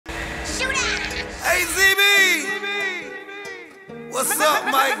What's up,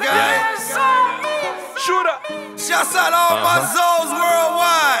 my guy? Shooter. Shouts out to all my zones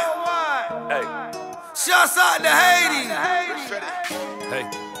worldwide. Shouts out to Haiti.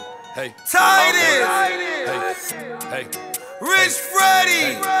 Titus. Rich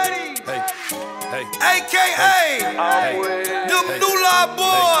Fetti. AKA them Noula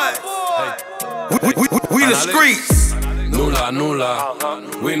boys. We the streets. Noula,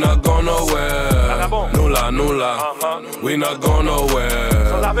 we not going nowhere. Noula, we not going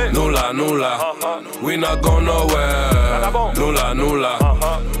nowhere. Noula, we not going nowhere.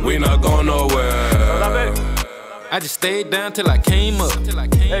 Noula, we not going nowhere. I just stayed down till I came up.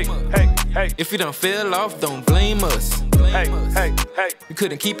 If you done fell off, don't blame us. We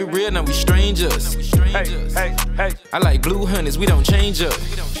couldn't keep it real, now we strangers. I like blue hunters, we don't change up.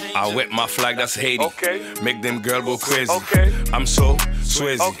 I whip my flag, that's Haiti. Make them girl go crazy. I'm so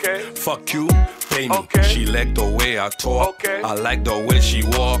Swayze. Fuck you, pay me. She like the way I talk. I like the way she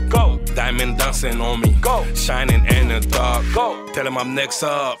walk. Diamond dancing on me. Shining in the dark. Tell him I'm next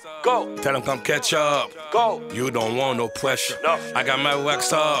up. Tell him come catch up. You don't want no pressure. I got my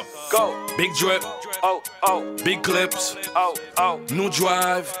wax up. Big drip. Big clips. New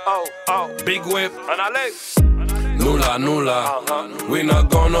drive. Big whip. Noula, we not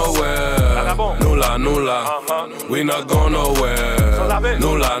going nowhere. Noula, we not going nowhere.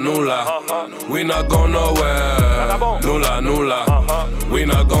 Noula, we not going nowhere. Noula, we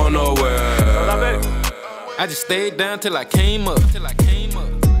not going nowhere. I just stayed down till I came up.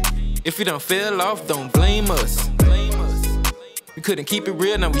 If you done fell off, don't blame us. We couldn't keep it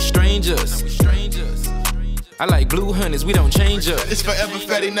real, now we strangers. I like blue hunters, we don't change up. It's forever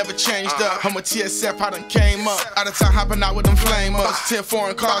Fetti, never changed up. I'm a TSF, I done came up. Out of time hopping out with them flame ups. 10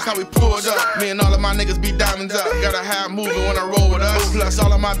 foreign cars, how we pulled up. Me and all of my niggas be diamonds up. Got a high moving when I roll with us. Plus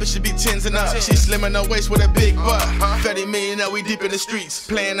all of my bitches be tens and up. She slim in her waist with a big butt. Fetti millionaire, we deep in the streets.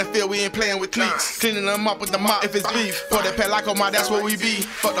 Playing the field, we ain't playing with cleats. Cleaning them up with the mop if it's beef. For the pelaco, my that's what we be.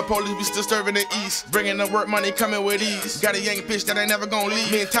 Fuck the police, we still serving the east. Bringing the work money, coming with ease. Got a young bitch that ain't never gonna leave.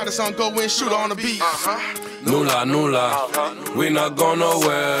 Me and Titus on go and shoot on the beat. Noula, we not going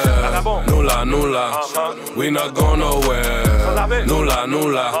nowhere. Noula, we not going nowhere. Noula,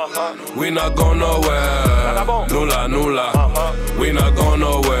 we not going nowhere. Noula, we not going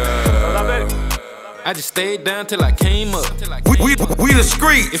nowhere. I just stayed down till I came up. We the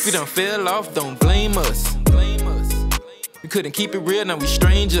streets. If you done fell off, don't blame us. We couldn't keep it real, now we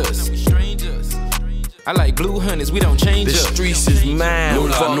strangers. I like blue hunters, we don't change up. The streets is mad,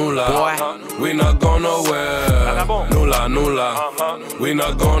 Noula, boy. We not going nowhere. Noula, we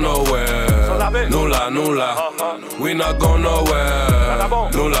not going nowhere. Noula, we not going nowhere.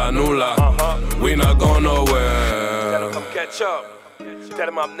 Noula, we not going nowhere. Tell him come catch up. Tell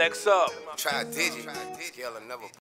him I'm next up. Try digit. Scale another.